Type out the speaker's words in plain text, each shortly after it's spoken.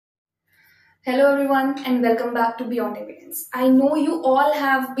Hello everyone and welcome back to Beyond Evidence. I know you all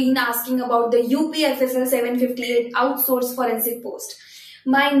have been asking about the UP FSL 758 outsourced forensic post.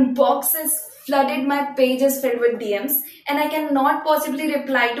 My inbox is flooded, my page is filled with DMs and I cannot possibly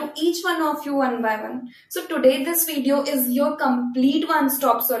reply to each one of you one by one. So today this video is your complete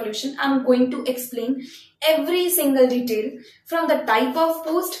one-stop solution. I'm going to explain every single detail from the type of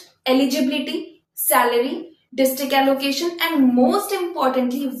post, eligibility, salary, district allocation, and most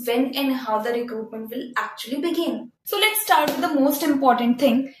importantly, when and how the recruitment will actually begin. So let's start with the most important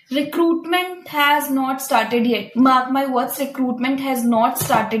thing. Recruitment has not started yet. Mark my words, recruitment has not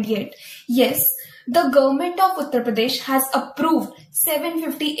started yet. Yes, the government of Uttar Pradesh has approved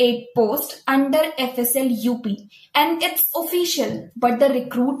 758 posts under FSL-UP and it's official, but the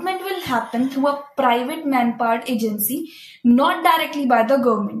recruitment will happen through a private manpower agency, not directly by the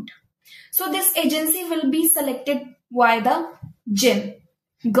government. So this agency will be selected via the GEM,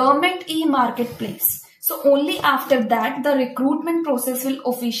 Government E-Marketplace. So only after that the recruitment process will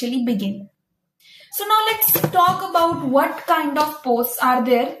officially begin. So now let's talk about what kind of posts are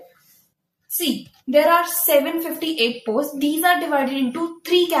there. See, there are 758 posts. These are divided into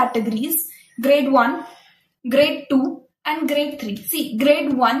 3 categories: grade 1, grade 2 and grade 3. See,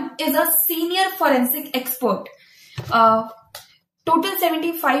 grade 1 is a senior forensic expert. Total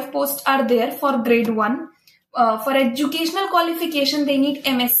 75 posts are there for grade 1. For educational qualification, they need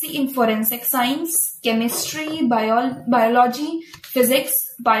MSc in forensic science, chemistry, biology, physics,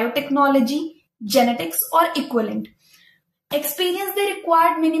 biotechnology, genetics or equivalent. Experience, they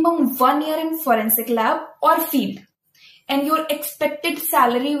required minimum 1 year in forensic lab or field. And your expected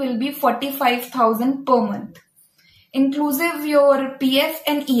salary will be 45,000 per month, inclusive your PF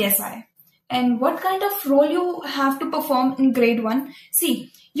and ESI. And what kind of role you have to perform in grade 1?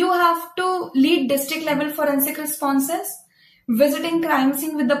 See, you have to lead district level forensic responses, visiting crime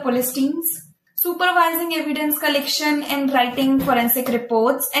scene with the police teams, supervising evidence collection and writing forensic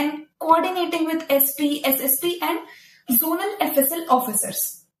reports, and coordinating with SP, SSP and zonal FSL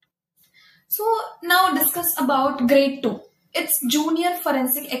officers. So now discuss about grade 2. It's junior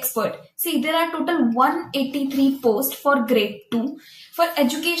forensic expert. See, there are total 183 posts for grade 2. For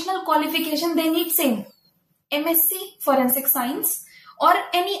educational qualification, they need same MSc forensic science or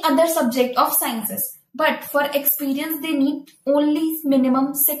any other subject of sciences. But for experience, they need only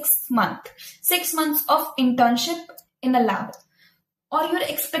minimum 6 months. 6 months of internship in a lab. Or your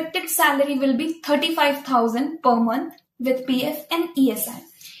expected salary will be 35,000 per month with PF and ESI.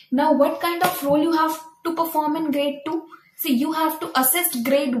 Now, what kind of role you have to perform in grade 2? See, you have to assist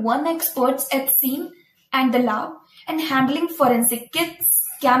grade 1 experts at scene and the lab and handling forensic kits,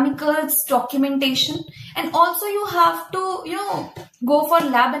 chemicals, documentation, and also you have to, go for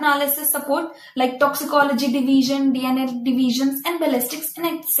lab analysis support like toxicology division, DNA divisions and ballistics and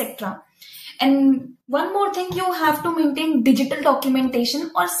etc. And one more thing, you have to maintain digital documentation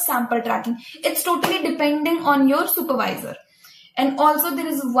or sample tracking. It's totally depending on your supervisor. And also there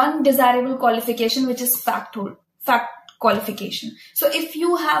is one desirable qualification which is fact qualification. So if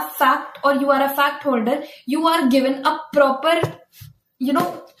you have fact or you are a fact holder, you are given a proper,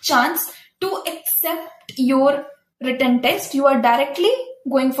 chance to accept your written test. You are directly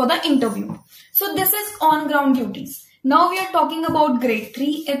going for the interview. So this is on-ground duties. Now we are talking about grade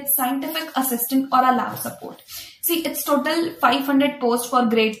 3. It's scientific assistant or a lab support. See, it's total 500 posts for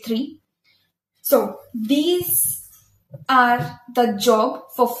grade 3. So these are the job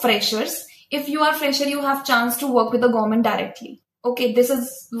for freshers. If you are fresher, you have chance to work with the government directly. Okay, this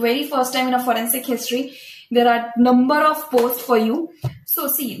is very first time in a forensic history. There are number of posts for you. So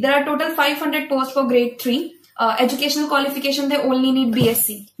see, there are total 500 posts for grade 3. Educational qualification, they only need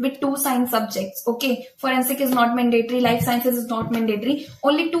BSc with 2 science subjects. Okay, forensic is not mandatory, life sciences is not mandatory.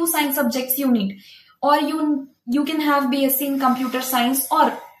 Only 2 science subjects you need. Or you can have BSc in computer science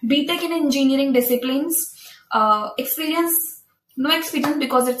or BTech in engineering disciplines. Experience, no experience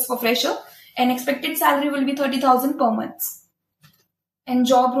because it's for fresher. And expected salary will be 30,000 per month. And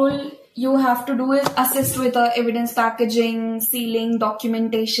job role you have to do is assist with evidence packaging, sealing,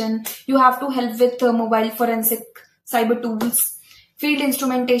 documentation. You have to help with mobile forensic cyber tools, field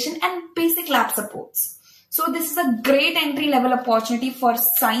instrumentation and basic lab supports. So this is a great entry level opportunity for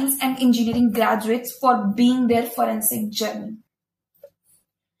science and engineering graduates for being their forensic journey.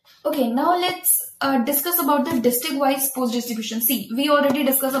 Okay, now let's discuss about the district-wise post distribution. See, we already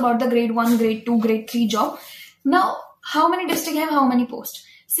discussed about the grade 1, grade 2, grade 3 job. Now, how many districts have how many posts?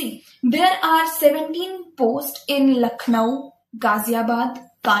 See, there are 17 posts in Lucknow, Ghaziabad,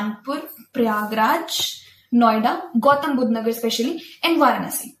 Kanpur, Prayagraj, Noida, Gautam Budh Nagar especially, and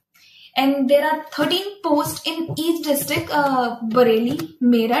Varanasi. And there are 13 posts in each district, Bareilly,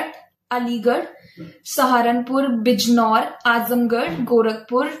 Meerut, Aligarh, Saharanpur, Bijnor, Azamgarh,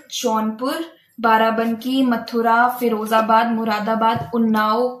 Gorakhpur, Jaunpur, Barabanki, Mathura, Firozabad, Muradabad,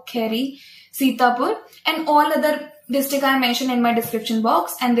 Unnao, Kheri, Sitapur, and all other districts I mentioned in my description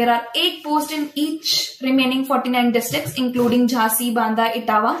box. And there are 8 posts in each remaining 49 districts, including Jhansi, Banda,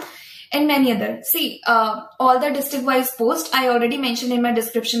 Etawah, and many others. See, all the district-wise posts I already mentioned in my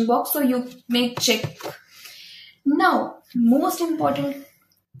description box, so you may check. Now, most important,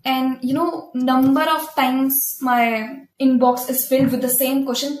 and number of times my inbox is filled with the same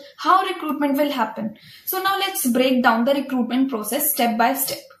question, how recruitment will happen. So now let's break down the recruitment process step by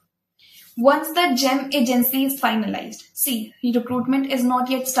step. Once the GEM agency is finalized, see, recruitment is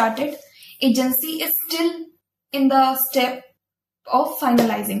not yet started. Agency is still in the step of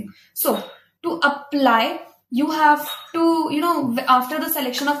finalizing. So to apply, you have to, after the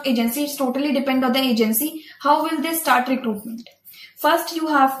selection of agency, it's totally depend on the agency. How will they start recruitment? First, you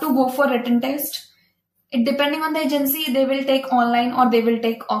have to go for written test. It depending on the agency, they will take online or they will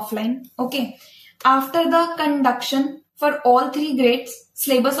take offline. Okay. After the conduction for all 3 grades,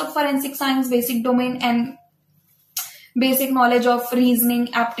 syllabus of forensic science, basic domain, and basic knowledge of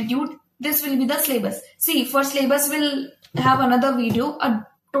reasoning, aptitude, this will be the syllabus. See, for syllabus, we'll have another video, a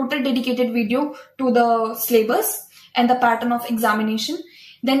total dedicated video to the syllabus and the pattern of examination.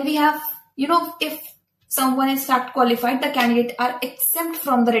 Then we have, if someone is fact qualified, the candidate are exempt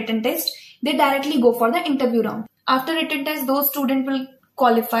from the written test, they directly go for the interview round. After written test, those students will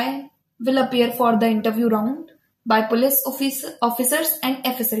qualify, will appear for the interview round by police officers and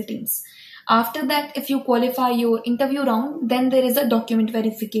FSL teams. After that, if you qualify your interview round, then there is a document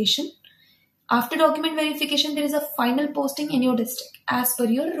verification. After document verification, there is a final posting in your district as per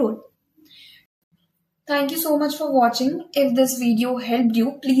your role. Thank you so much for watching. If this video helped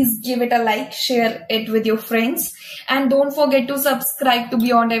you, please give it a like, share it with your friends, and don't forget to subscribe to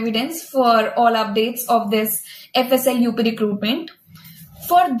Beyond Evidence for all updates of this FSL-UP recruitment.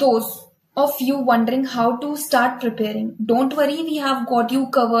 For those of you wondering how to start preparing, don't worry, we have got you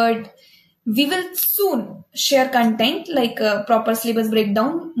covered. We will soon share content like a proper syllabus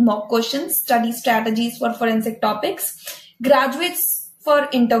breakdown, mock questions, study strategies for forensic topics, graduates for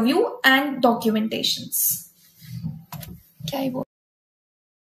interview, and documentations.